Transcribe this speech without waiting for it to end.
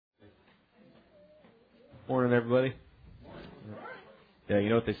Morning, everybody. Yeah, you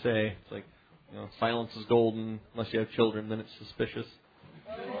know what they say. It's like, silence is golden. Unless you have children, then it's suspicious.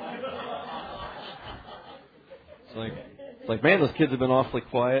 It's like, man, those kids have been awfully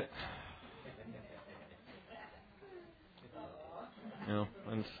quiet.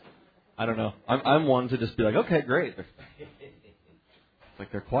 I don't know. I'm one to just be like, okay, great. It's like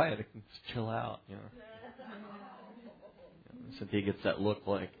they're quiet. I can just chill out. Cynthia gets that look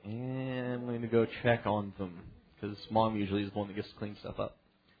like, I'm going to go check on them. Because Mom usually is the one that gets to clean stuff up.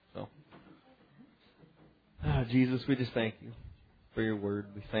 So, Jesus, we just thank you for your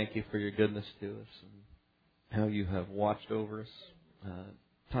word. We thank you for your goodness to us and how you have watched over us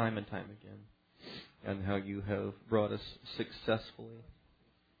time and time again. And how you have brought us successfully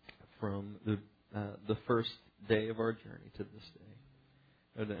from the first day of our journey to this day.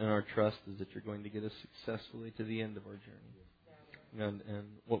 And our trust is that you're going to get us successfully to the end of our journey. And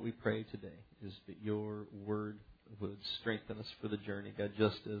what we pray today is that your word would strengthen us for the journey, God,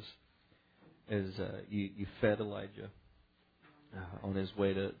 just as you fed Elijah on his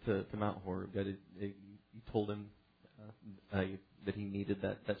way to Mount Horeb. God, you told him that he needed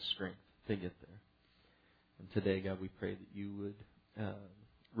that strength to get there. And today, God, we pray that you would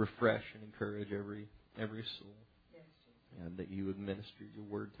refresh and encourage every soul, and that you would minister your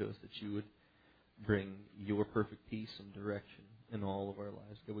word to us, that you would bring your perfect peace and direction in all of our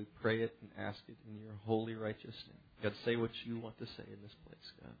lives. God, we pray it and ask it in your holy, righteous name. God, say what you want to say in this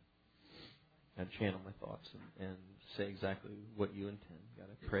place, God. God, channel my thoughts and say exactly what you intend. God,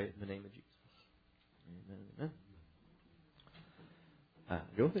 I pray it in the name of Jesus. Amen. Amen.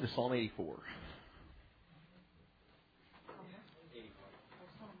 Go with me to Psalm 84.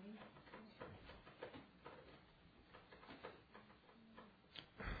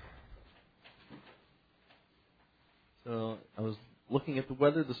 So I was looking at the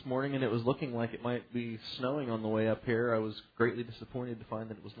weather this morning, and it was looking like it might be snowing on the way up here. I was greatly disappointed to find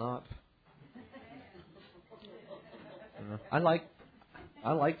that it was not. I like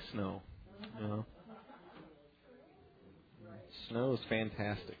snow. Snow is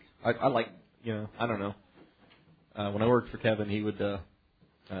fantastic. I like, I don't know. When I worked for Kevin, he would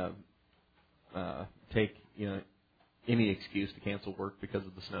take any excuse to cancel work because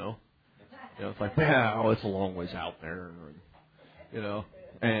of the snow. It's like, it's a long ways out there,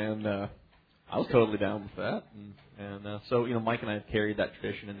 and I was totally down with that, and so Mike and I have carried that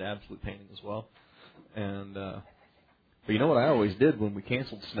tradition into absolute painting as well, and but you know what I always did when we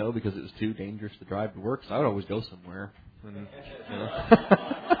canceled snow because it was too dangerous to drive to work, so I would always go somewhere, and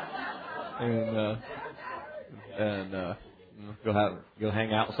go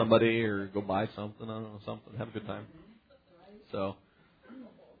hang out with somebody or go buy something, I don't know, something, have a good time, so.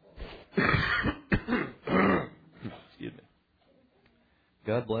 Excuse me.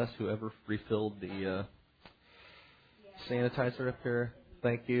 God bless whoever refilled the sanitizer up here.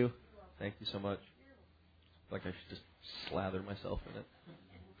 Thank you. Thank you so much. Like I should just slather myself in it.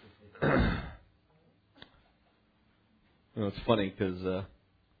 It's funny because the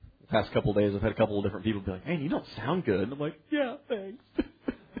past couple of days I've had a couple of different people be like, "Man, you don't sound good." And I'm like, "Yeah, thanks."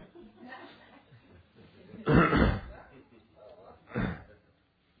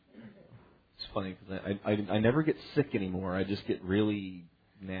 It's funny because I never get sick anymore. I just get really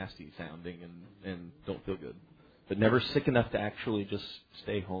nasty sounding and don't feel good. But never sick enough to actually just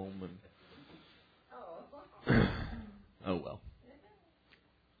stay home and oh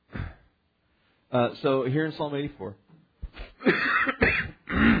well. So here in Psalm 84.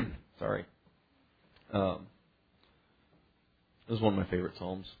 Sorry. This is one of my favorite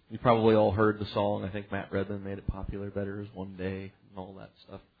psalms. You probably all heard the song. I think Matt Redman made it popular. Better is one day and all that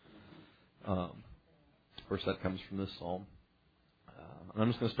stuff. Of course, that comes from this psalm. I'm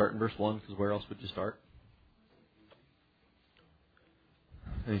just going to start in verse 1 because where else would you start?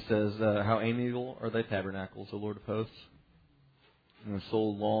 And he says, how amiable are thy tabernacles, O Lord of hosts. And my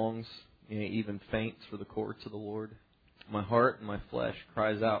soul longs, even faints for the courts of the Lord. My heart and my flesh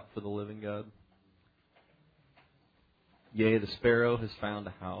cries out for the living God. Yea, the sparrow has found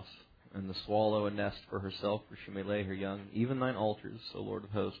a house, and the swallow a nest for herself, where she may lay her young. Even thine altars, O Lord of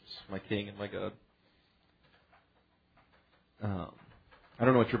hosts, my King and my God. I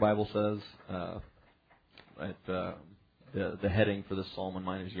don't know what your Bible says. The heading for this psalm on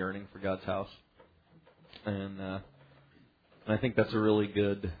mine is yearning for God's house, and I think that's a really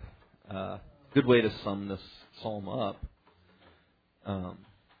good way to sum this psalm up,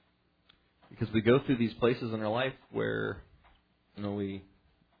 because we go through these places in our life where we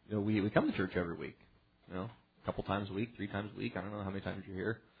come to church every week, a couple times a week, 3 times a week. I don't know how many times you're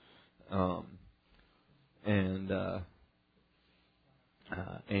here, and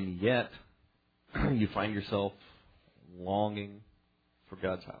yet you find yourself longing for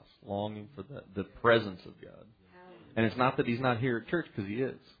God's house, longing for the presence of God. And it's not that He's not here at church, because He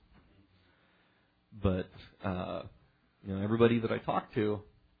is. But, everybody that I talk to,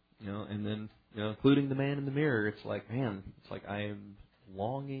 and then, including the man in the mirror, it's like, man, it's like I am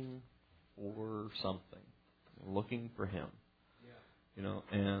longing for something, looking for Him.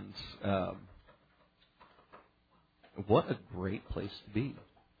 And what a great place to be.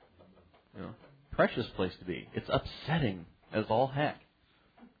 Precious place to be. It's upsetting as all heck,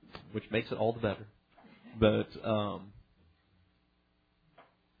 which makes it all the better. But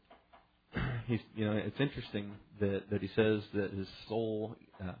it's interesting that he says that his soul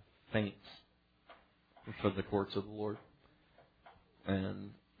faints for the courts of the Lord,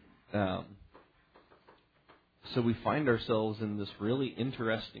 and so we find ourselves in this really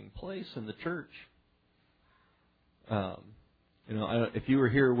interesting place in the church. If you were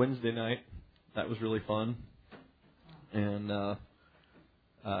here Wednesday night, that was really fun, and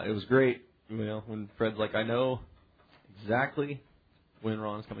it was great. When Fred's like, I know exactly when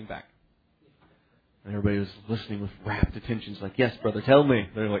Ron's coming back. And everybody was listening with rapt attention. It's like, yes, brother, tell me.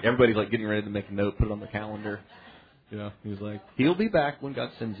 They're like, everybody's like getting ready to make a note, put it on the calendar. He was like, he'll be back when God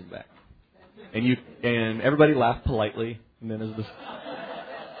sends him back. And everybody laughed politely. And then as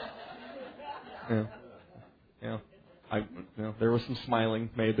there was some smiling,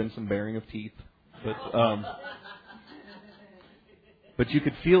 may have been some baring of teeth, but you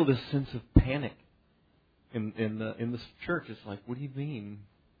could feel this sense of panic in this church. It's like, what do you mean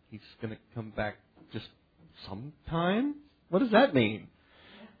he's going to come back just sometime? What does that mean?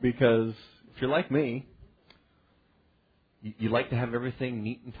 Because if you're like me, you like to have everything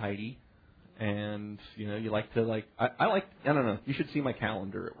neat and tidy, and you like to I don't know. You should see my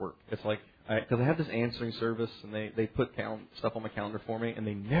calendar at work. It's like, because I have this answering service, and they put stuff on my calendar for me, and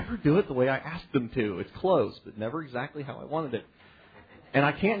they never do it the way I asked them to. It's close, but never exactly how I wanted it. And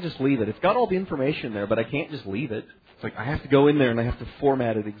I can't just leave it. It's got all the information there, but I can't just leave it. It's like I have to go in there and I have to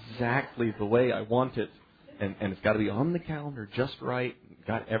format it exactly the way I want it. And it's got to be on the calendar just right.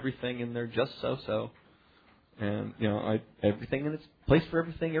 Got everything in there just so. And, everything in its place for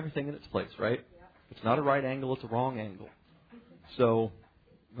everything in its place, right? It's not a right angle, it's a wrong angle. So,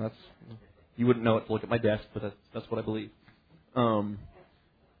 you wouldn't know it to look at my desk, but that's what I believe.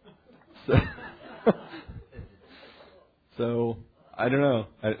 So I don't know.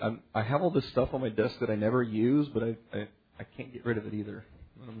 I have all this stuff on my desk that I never use, but I can't get rid of it either.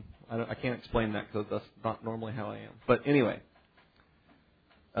 I can't explain that because that's not normally how I am. But anyway,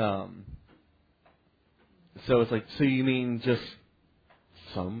 so it's like, so you mean just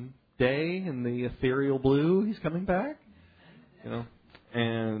someday in the ethereal blue he's coming back?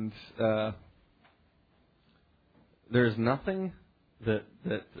 And there's nothing that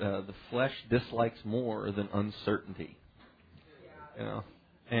the flesh dislikes more than uncertainty.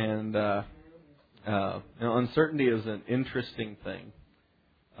 And uncertainty is an interesting thing.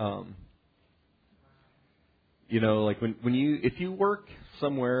 Like if you work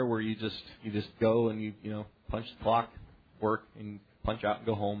somewhere where you just go and you punch the clock, work, and punch out and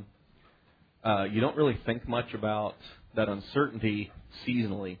go home, you don't really think much about that uncertainty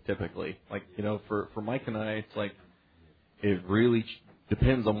seasonally, typically. Like, for Mike and I, it's like it really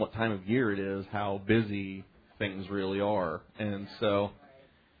depends on what time of year it is, how busy things really are. And so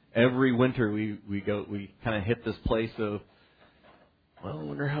every winter we kind of hit this place of, well, I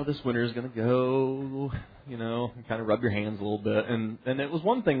wonder how this winter is going to go, and kind of rub your hands a little bit. And it was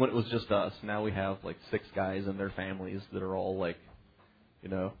one thing when it was just us. Now we have like 6 guys and their families that are all like,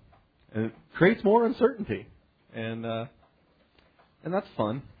 and it creates more uncertainty. And that's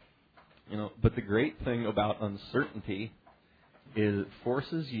fun, but the great thing about uncertainty is it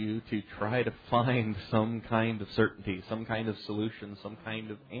forces you to try to find some kind of certainty, some kind of solution, some kind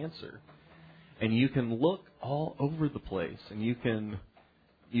of answer. And you can look all over the place, and you can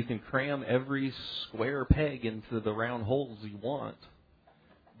cram every square peg into the round holes you want.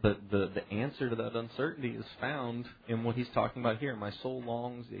 But the answer to that uncertainty is found in what he's talking about here. My soul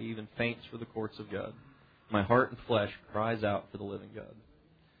longs, it even faints for the courts of God. My heart and flesh cries out for the living God.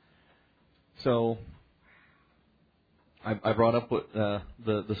 So I brought up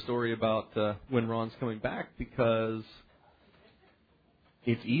the story about when Ron's coming back, because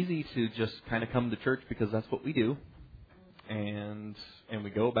it's easy to just kind of come to church because that's what we do, and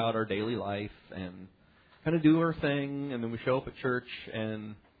we go about our daily life and kind of do our thing, and then we show up at church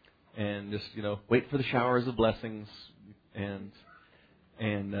and just wait for the showers of blessings and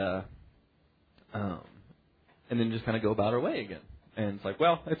then just kind of go about our way again. And it's like,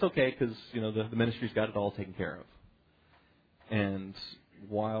 well, it's okay because the ministry's got it all taken care of. And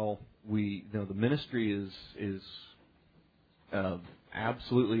while the ministry is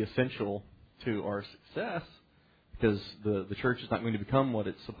absolutely essential to our success, because the church is not going to become what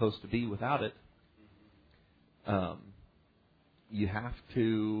it's supposed to be without it. You have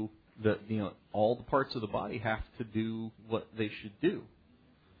to, all the parts of the body have to do what they should do.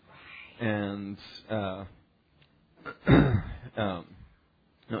 And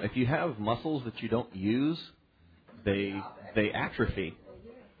if you have muscles that you don't use, they atrophy.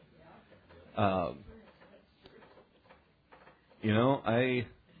 I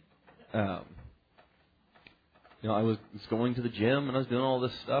was going to the gym and I was doing all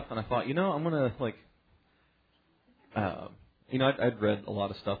this stuff, and I thought, I'm gonna I'd read a lot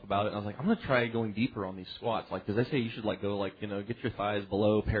of stuff about it, and I was like, I'm gonna try going deeper on these squats, because they say you should go get your thighs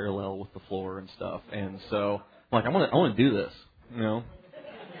below parallel with the floor and stuff, and so I want to do this,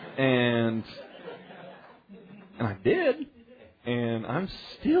 and I did, and I'm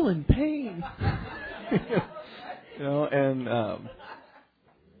still in pain,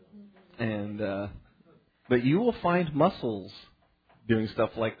 but you will find muscles doing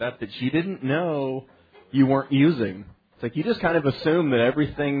stuff like that you didn't know you weren't using. It's like you just kind of assume that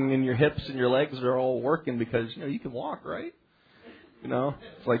everything in your hips and your legs are all working because, you can walk, right?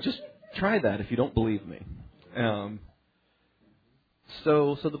 It's like, just try that if you don't believe me.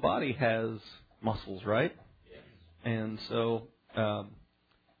 So the body has muscles, right? And so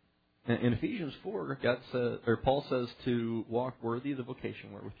in Ephesians 4, Paul says to walk worthy of the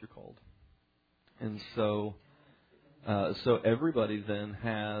vocation wherewith you're called. And so everybody then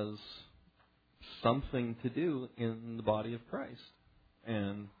has something to do in the body of Christ.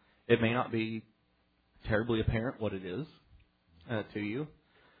 And it may not be terribly apparent what it is to you.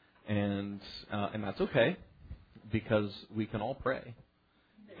 And that's okay, because we can all pray.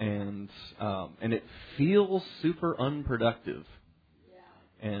 And it feels super unproductive.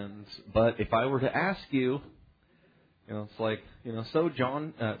 But if I were to ask you, it's like, so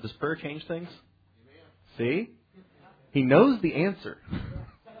John, does prayer change things? See? He knows the answer.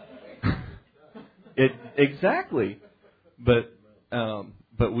 Exactly. But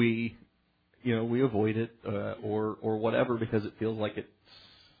we, we avoid it, or whatever, because it feels like it's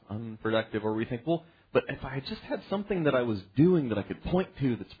unproductive, or we think, well, but if I just had something that I was doing that I could point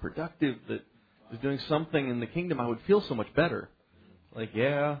to that's productive, that is doing something in the kingdom, I would feel so much better. Like,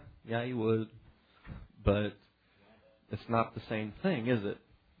 yeah, you would, but it's not the same thing, is it?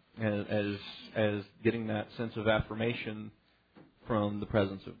 As getting that sense of affirmation from the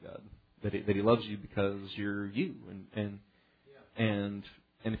presence of God, that He loves you because you're you, and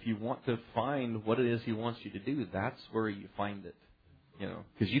if you want to find what it is He wants you to do, that's where you find it,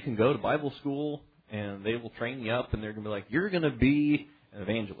 because you can go to Bible school and they will train you up, and they're going to be like, you're going to be an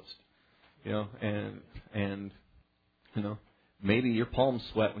evangelist, and maybe your palms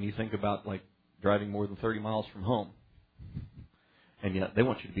sweat when you think about driving more than 30 miles from home. And yet they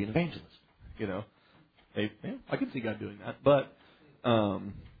want you to be an evangelist, I can see God doing that. But,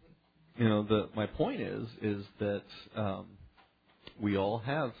 my point is that we all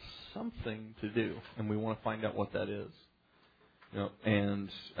have something to do, and we want to find out what that is.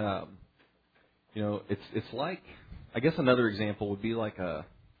 It's like, I guess another example would be on a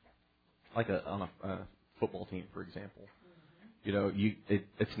football team, for example.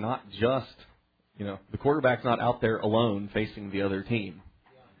 It's not just, the quarterback's not out there alone facing the other team.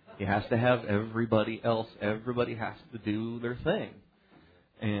 He has to have everybody else. Everybody has to do their thing.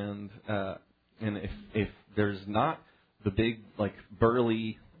 And if there's not the big,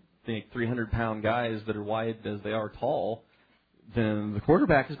 burly, 300-pound guys that are wide as they are tall, then the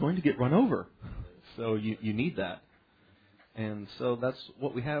quarterback is going to get run over. So you need that. And so that's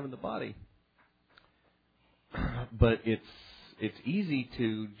what we have in the body. But it's easy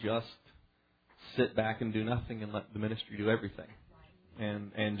to just sit back and do nothing and let the ministry do everything,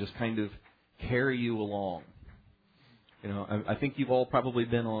 and just kind of carry you along. I think you've all probably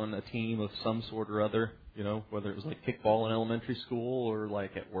been on a team of some sort or other, whether it was kickball in elementary school or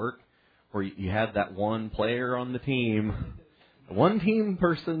at work, where you had that one player on the team, one team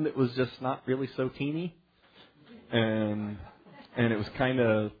person that was just not really so teamy, and it was kind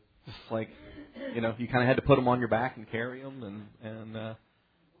of just you kind of had to put them on your back and carry them, and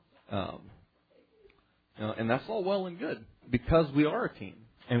that's all well and good, because we are a team,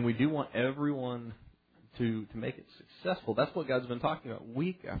 and we do want everyone to make it successful. That's what God's been talking about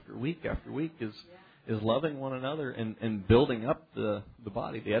week after week after week, is loving one another and building up the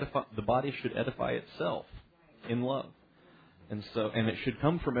body. The body should edify itself in love, and it should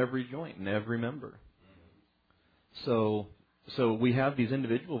come from every joint and every member. So we have these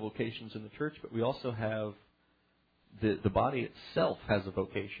individual vocations in the church, but we also have the body itself has a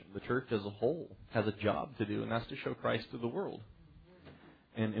vocation. The church as a whole has a job to do, and that's to show Christ to the world.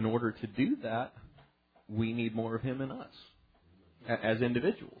 And in order to do that, we need more of Him in us as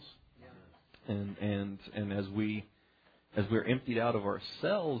individuals. And as we're emptied out of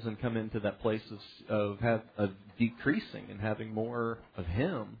ourselves and come into that place of decreasing and having more of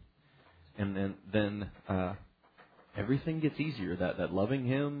Him, and then everything gets easier. That loving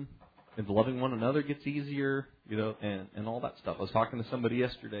Him and loving one another gets easier, and all that stuff. I was talking to somebody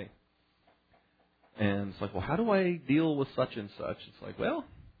yesterday, and it's like, well, how do I deal with such and such? It's like, well,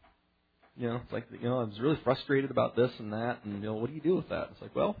 it's like, I was really frustrated about this and that, and what do you do with that? It's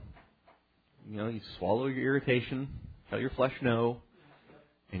like, well, you swallow your irritation, tell your flesh no,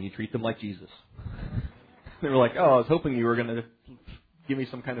 and you treat them like Jesus. They were like, oh, I was hoping you were going to give me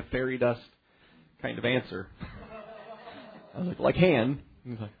some kind of fairy dust kind of answer. I was like Han. He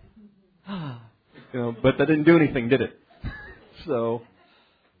was like, but that didn't do anything, did it? So,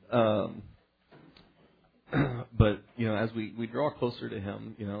 but as we draw closer to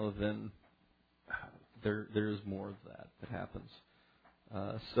Him, then there is more of that happens.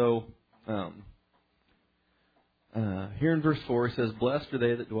 Here in verse 4 it says, "Blessed are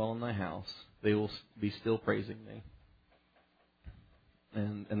they that dwell in thy house; they will be still praising thee."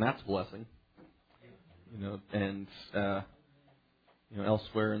 And that's a blessing.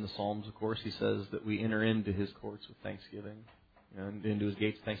 Elsewhere in the Psalms, of course, he says that we enter into His courts with thanksgiving, and into His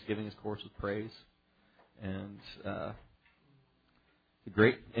gates with thanksgiving, His courts with praise. And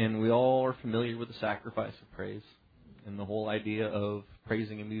and we all are familiar with the sacrifice of praise and the whole idea of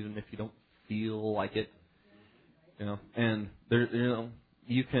praising Him even if you don't feel like it. And there,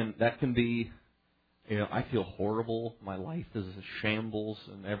 that can be, I feel horrible. My life is a shambles,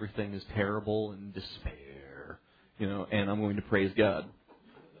 and everything is terrible and despair. And I'm going to praise God.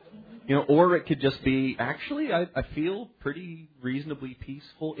 Or it could just be, actually, I feel pretty reasonably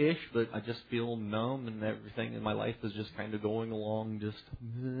peaceful-ish, but I just feel numb, and everything in my life is just kind of going along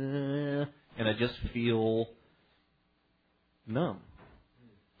and I just feel numb.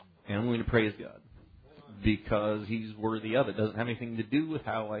 And I'm going to praise God because He's worthy of it. It doesn't have anything to do with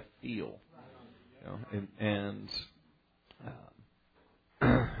how I feel.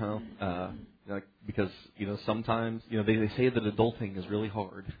 Because sometimes they say that adulting is really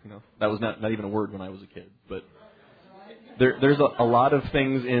hard. That was not even a word when I was a kid, but there's a lot of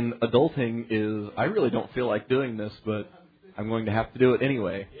things in adulting is I really don't feel like doing this, but I'm going to have to do it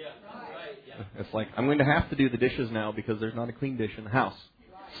anyway. It's like I'm going to have to do the dishes now because there's not a clean dish in the house,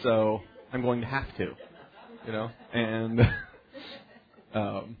 so I'm going to have to, And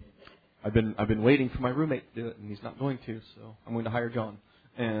I've been waiting for my roommate to do it, and he's not going to, so I'm going to hire John.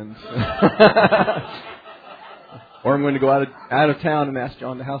 And or I'm going to go out of town and ask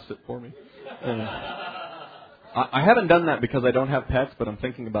John to house sit for me. And I haven't done that because I don't have pets, but I'm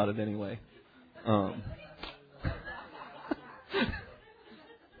thinking about it anyway.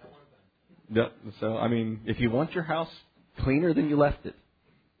 Yeah, so if you want your house cleaner than you left it,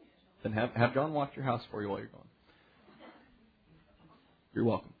 then have John watch your house for you while you're gone. You're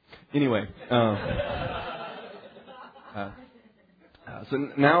welcome. Anyway. So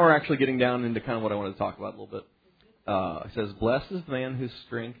now we're actually getting down into kind of what I wanted to talk about a little bit. It says, "Blessed is the man whose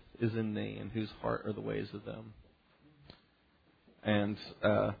strength is in thee, and whose heart are the ways of them." And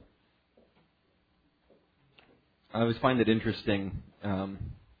I always find it interesting how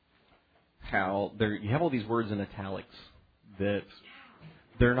you have all these words in italics that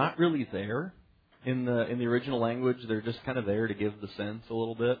they're not really there in the original language. They're just kind of there to give the sense a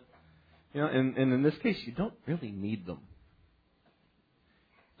little bit. And in this case, you don't really need them.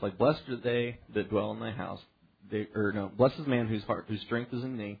 It's like, blessed are they that dwell in thy house. Blessed is the man whose strength is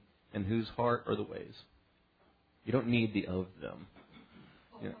in thee, and whose heart are the ways. You don't need the of them.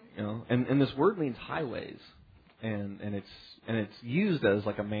 And this word means highways, and it's used as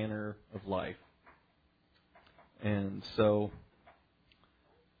like a manner of life. And so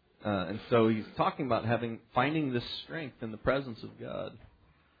he's talking about finding this strength in the presence of God,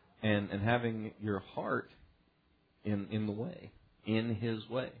 and having your heart in the way. In His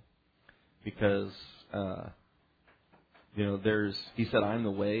way, because He said, "I'm the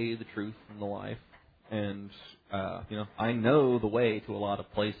way, the truth, and the life," and I know the way to a lot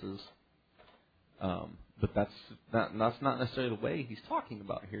of places, but that's not necessarily the way He's talking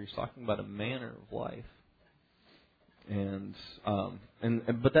about here. He's talking about a manner of life,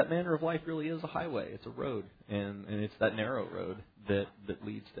 but that manner of life really is a highway. It's a road, and it's that narrow road that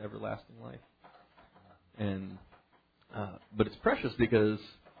leads to everlasting life, and. But it's precious because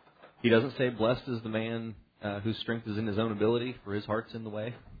He doesn't say, "Blessed is the man whose strength is in his own ability, for his heart's in the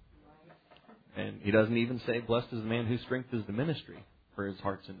way." And he doesn't even say, blessed is the man whose strength is the ministry, for his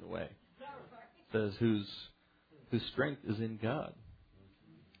heart's in the way. It says, whose strength is in God.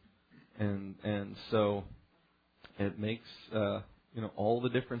 And so it makes all the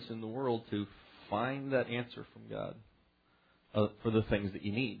difference in the world to find that answer from God for the things that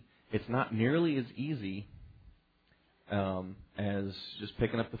you need. It's not nearly as easy as just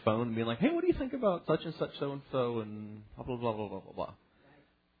picking up the phone and being like, hey, what do you think about such and such so and so and blah blah blah blah blah blah blah.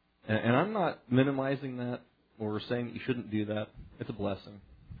 And I'm not minimizing that or saying that you shouldn't do that. It's a blessing,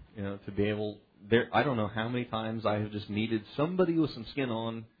 to be able. I don't know how many times I have just needed somebody with some skin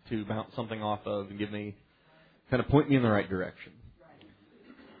on to bounce something off of and kind of point me in the right direction.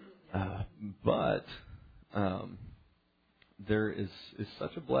 But there is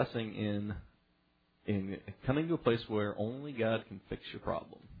such a blessing in coming to a place where only God can fix your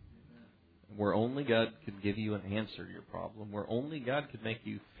problem, where only God could give you an answer to your problem, where only God could make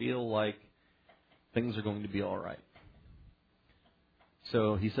you feel like things are going to be all right.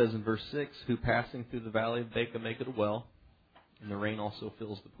 So he says in verse 6, who passing through the valley of Baca make it a well, and the rain also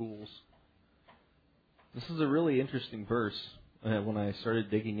fills the pools. This is a really interesting verse when I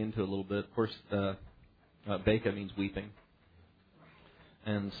started digging into it a little bit. Of course, Baca means weeping.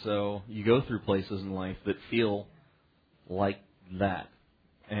 And so you go through places in life that feel like that.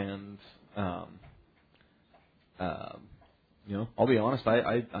 And, I'll be honest,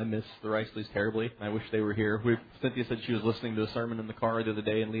 I miss the Reisleys terribly. I wish they were here. Cynthia said she was listening to a sermon in the car the other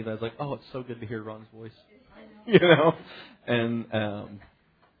day, and Levi was like, oh, it's so good to hear Ron's voice. And,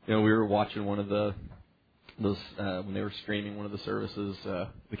 we were watching one of those, when they were streaming one of the services,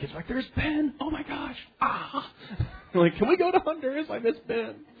 the kids were like, there's Ben! Oh my gosh! Ah! Like, can we go to Honduras? I miss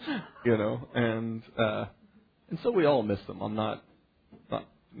Ben! And so we all miss them. I'm not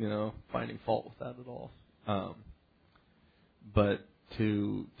finding fault with that at all. But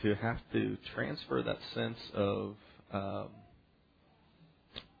to have to transfer that sense of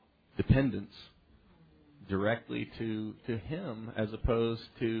dependence directly to him as opposed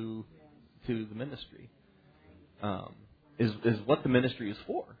to the ministry is what the ministry is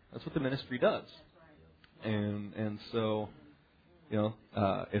for. That's what the ministry does. And so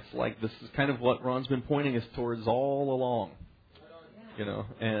it's like this is kind of what Ron's been pointing us towards all along.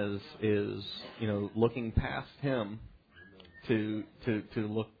 As is looking past him to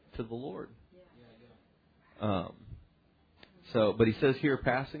look to the Lord. But he says here,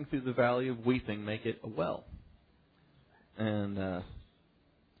 passing through the valley of weeping, make it a well. And I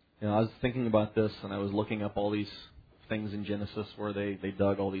was thinking about this, and I was looking up all these things in Genesis where they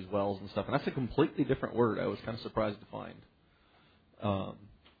dug all these wells and stuff, and that's a completely different word. I was kind of surprised to find,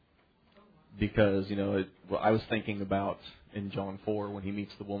 because I was thinking about in John 4 when he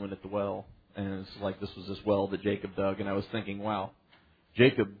meets the woman at the well. And it's like this was this well that Jacob dug. And I was thinking, wow,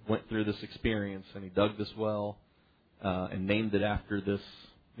 Jacob went through this experience and he dug this well and named it after this,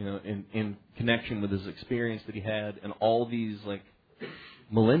 in connection with his experience that he had. And all these, like,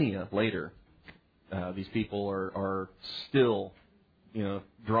 millennia later, these people are still,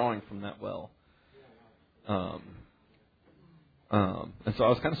 drawing from that well. And so I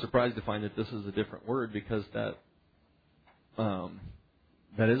was kind of surprised to find that this is a different word because that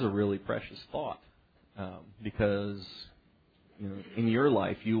is a really precious thought, because in your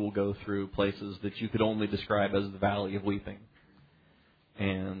life you will go through places that you could only describe as the valley of weeping,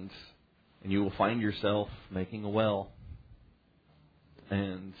 and you will find yourself making a well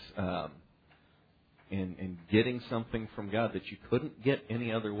and getting something from God that you couldn't get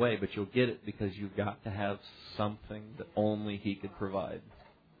any other way, but you'll get it because you've got to have something that only He could provide.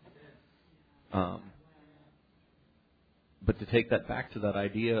 But to take that back to that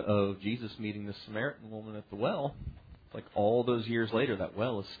idea of Jesus meeting the Samaritan woman at the well, like all those years later, that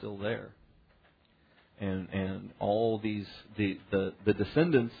well is still there. And all these the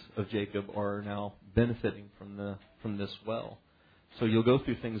descendants of Jacob are now benefiting from this well. So you'll go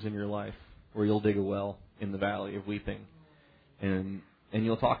through things in your life where you'll dig a well in the valley of weeping, and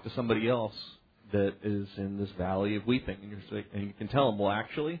you'll talk to somebody else that is in this valley of weeping, and you can tell them, well,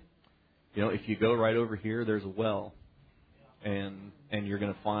 actually, if you go right over here, there's a well. And you're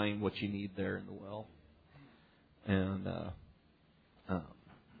going to find what you need there in the well. And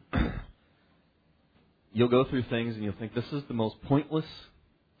you'll go through things and you'll think, this is the most pointless,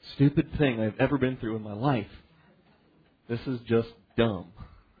 stupid thing I've ever been through in my life. This is just dumb.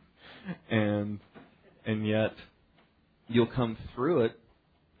 And yet you'll come through it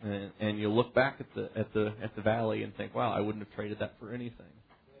and you'll look back at the valley and think, wow, I wouldn't have traded that for anything.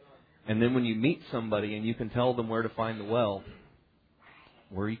 And then when you meet somebody and you can tell them where to find the well,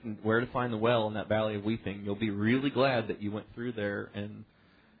 where to find the well in that valley of weeping, you'll be really glad that you went through there and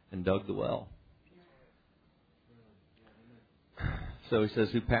dug the well. So he says,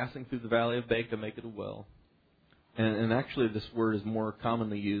 who passing through the valley of Baca make it a well. And actually this word is more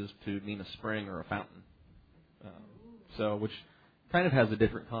commonly used to mean a spring or a fountain. Which kind of has a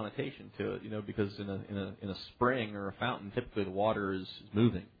different connotation to it, because in a spring or a fountain, typically the water is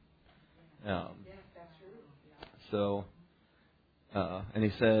moving. And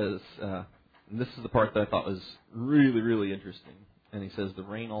he says, and this is the part that I thought was really, really interesting. And he says, the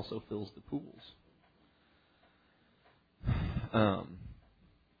rain also fills the pools.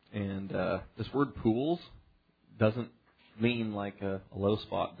 This word pools doesn't mean like a low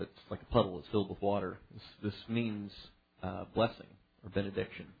spot that's like a puddle that's filled with water. This means blessing or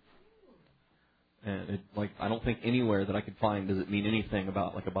benediction. And I don't think anywhere that I could find does it mean anything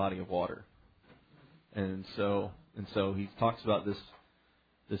about like a body of water. And so he talks about this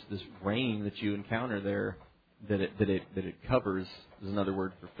rain that you encounter there, that it covers, is another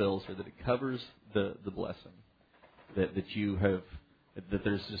word for fills, or that it covers the blessing. That you have, that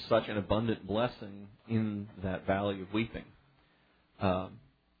there's just such an abundant blessing in that valley of weeping.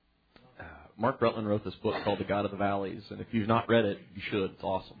 Mark Rutland wrote this book called The God of the Valleys, and if you've not read it, you should. It's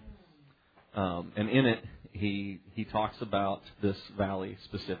awesome. And in it, he talks about this valley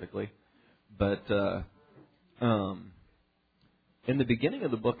specifically, but in the beginning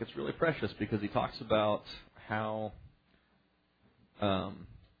of the book, it's really precious because he talks about how a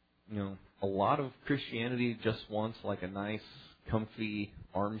lot of Christianity just wants like a nice, comfy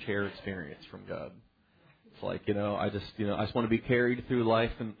armchair experience from God. It's like, I just want to be carried through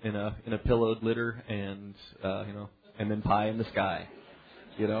life in a pillowed litter and then pie in the sky,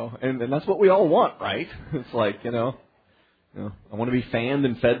 and that's what we all want, right? It's like, I want to be fanned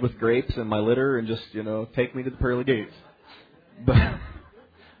and fed with grapes in my litter and just, take me to the pearly gates.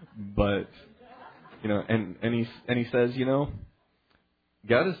 But and he says,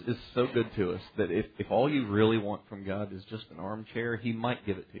 God is so good to us that if all you really want from God is just an armchair, He might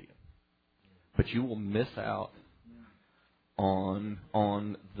give it to you. But you will miss out on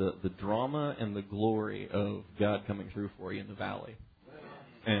the drama and the glory of God coming through for you in the valley.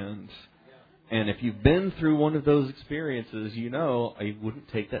 And if you've been through one of those experiences, I wouldn't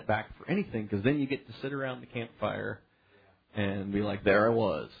take that back for anything, because then you get to sit around the campfire and be like, there I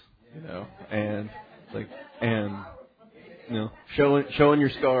was, and like, and showing your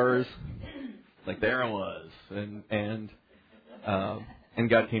scars, like there I was, and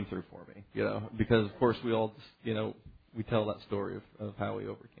God came through for me, because of course we all, we tell that story of how we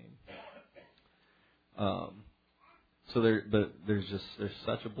overcame. There's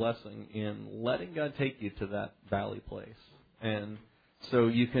such a blessing in letting God take you to that valley place, and so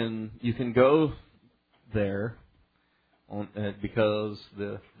you can go there. Because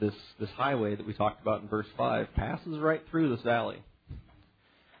this highway that we talked about in verse 5 passes right through this valley.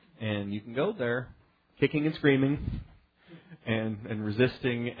 And you can go there kicking and screaming and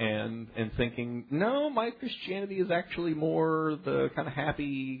resisting and thinking, no, my Christianity is actually more the kind of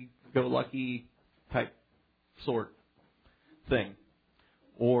happy-go-lucky type sort thing.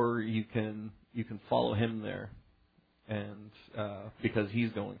 Or you can follow Him there, and because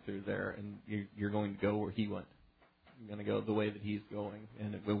He's going through there, and you're going to go where He went. You're going to go the way that He's going,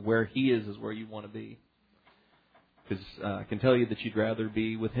 and where He is where you want to be. Because I can tell you that you'd rather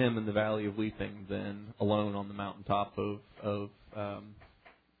be with Him in the valley of weeping than alone on the mountaintop of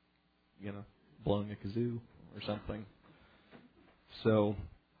blowing a kazoo or something. So,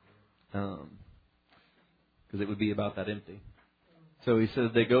 because it would be about that empty. So he says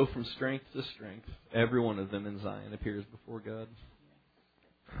they go from strength to strength. Every one of them in Zion appears before God.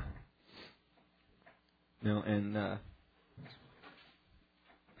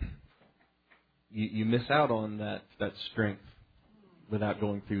 You miss out on that strength without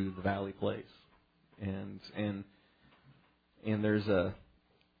going through the valley place, and there's a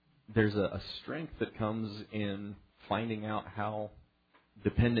strength that comes in finding out how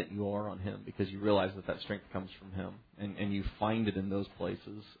dependent you are on Him, because you realize that strength comes from Him, and you find it in those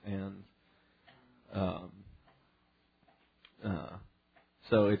places, and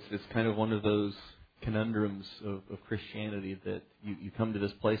so it's kind of one of those conundrums of Christianity that you come to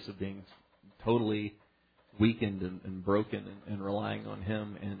this place of being totally weakened and broken and relying on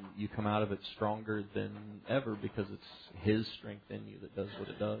Him, and you come out of it stronger than ever because it's His strength in you that does what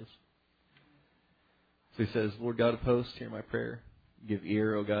it does. So he says, Lord God of hosts, hear my prayer. Give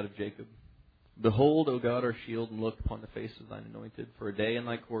ear, O God of Jacob. Behold, O God, our shield, and look upon the face of Thine anointed. For a day in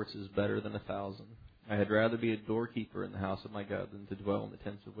Thy courts is better than 1,000. I had rather be a doorkeeper in the house of my God than to dwell in the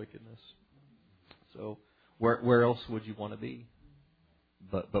tents of wickedness. So where else would you want to be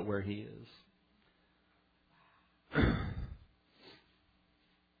but where He is?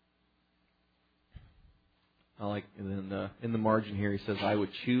 I like, and then in the margin here he says, I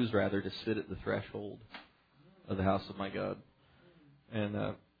would choose rather to sit at the threshold of the house of my God.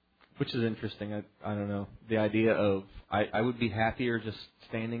 And which is interesting. I don't know. The idea of I would be happier just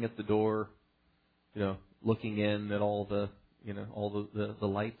standing at the door, looking in at all the all the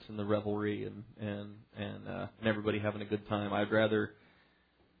lights and the revelry and everybody having a good time. I'd rather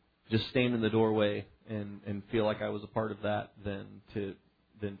just stand in the doorway and feel like I was a part of that than to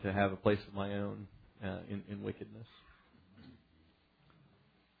have a place of my own in wickedness.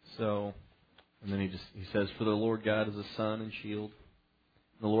 So, and then he says, for the Lord God is a sun and shield.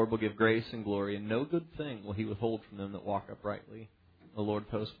 The Lord will give grace and glory, and no good thing will He withhold from them that walk uprightly. The Lord of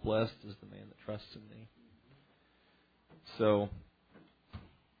hosts, blessed is the man that trusts in Thee. So,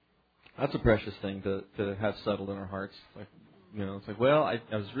 that's a precious thing to have settled in our hearts. It's like, well, I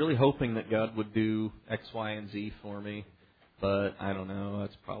was really hoping that God would do X, Y, and Z for me, but I don't know.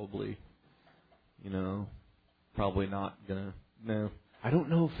 That's probably, probably not gonna. No, I don't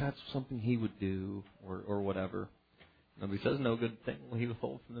know if that's something He would do or whatever. Nobody says no good thing will He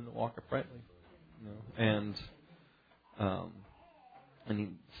withhold from them that walk uprightly.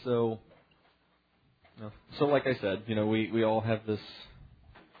 So like I said, we all have this.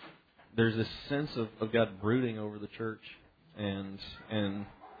 There's this sense of God brooding over the church, and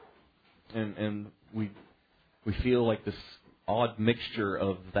we feel like this odd mixture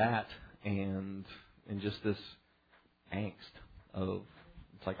of that and just this angst of,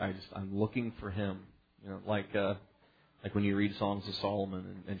 it's like I'm looking for Him, like when you read Songs of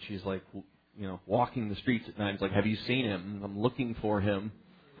Solomon and she's like, walking the streets at night. It's like, have you seen Him? I'm looking for Him,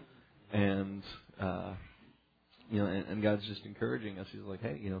 and and God's just encouraging us. He's like,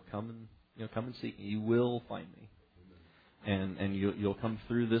 hey, come and seek me. You will find me, and you'll come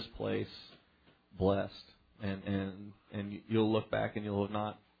through this place blessed, and you'll look back and you'll have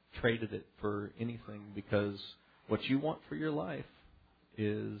not traded it for anything, because what you want for your life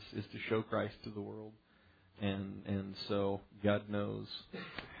is to show Christ to the world. And so God knows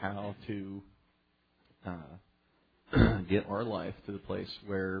how to get our life to the place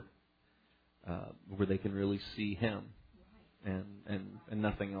where they can really see Him and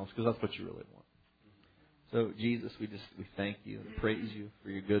nothing else, because that's what you really want. So Jesus, we thank You and praise You for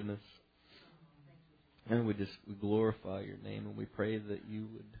Your goodness, and we glorify Your name, and we pray that You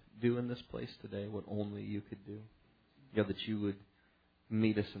would do in this place today what only You could do. God, that You would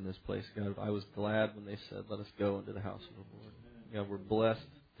meet us in this place. God, I was glad when they said, let us go into the house of the Lord. God, we're blessed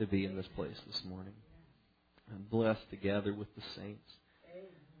to be in this place this morning. I'm blessed to gather with the saints.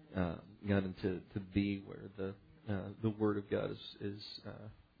 God, and to be where the Word of God is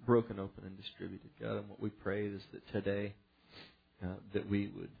broken open and distributed. God, and what we pray is that today that we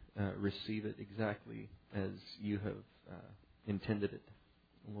would receive it exactly as You have intended it,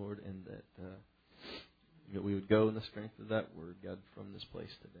 Lord, and that we would go in the strength of that Word, God, from this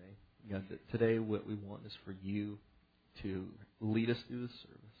place today. God, that today what we want is for You to lead us through the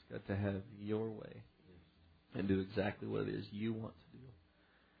service, God, to have Your way and do exactly what it is You want to do,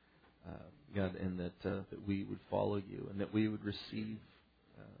 God, and that we would follow You, and that we would receive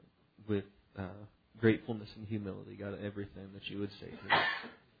with gratefulness and humility, God, everything that You would say to us,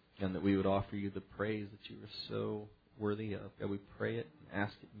 and that we would offer You the praise that You are so worthy of. God, we pray it and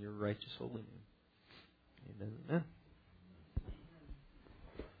ask it in Your righteous holy name. Amen.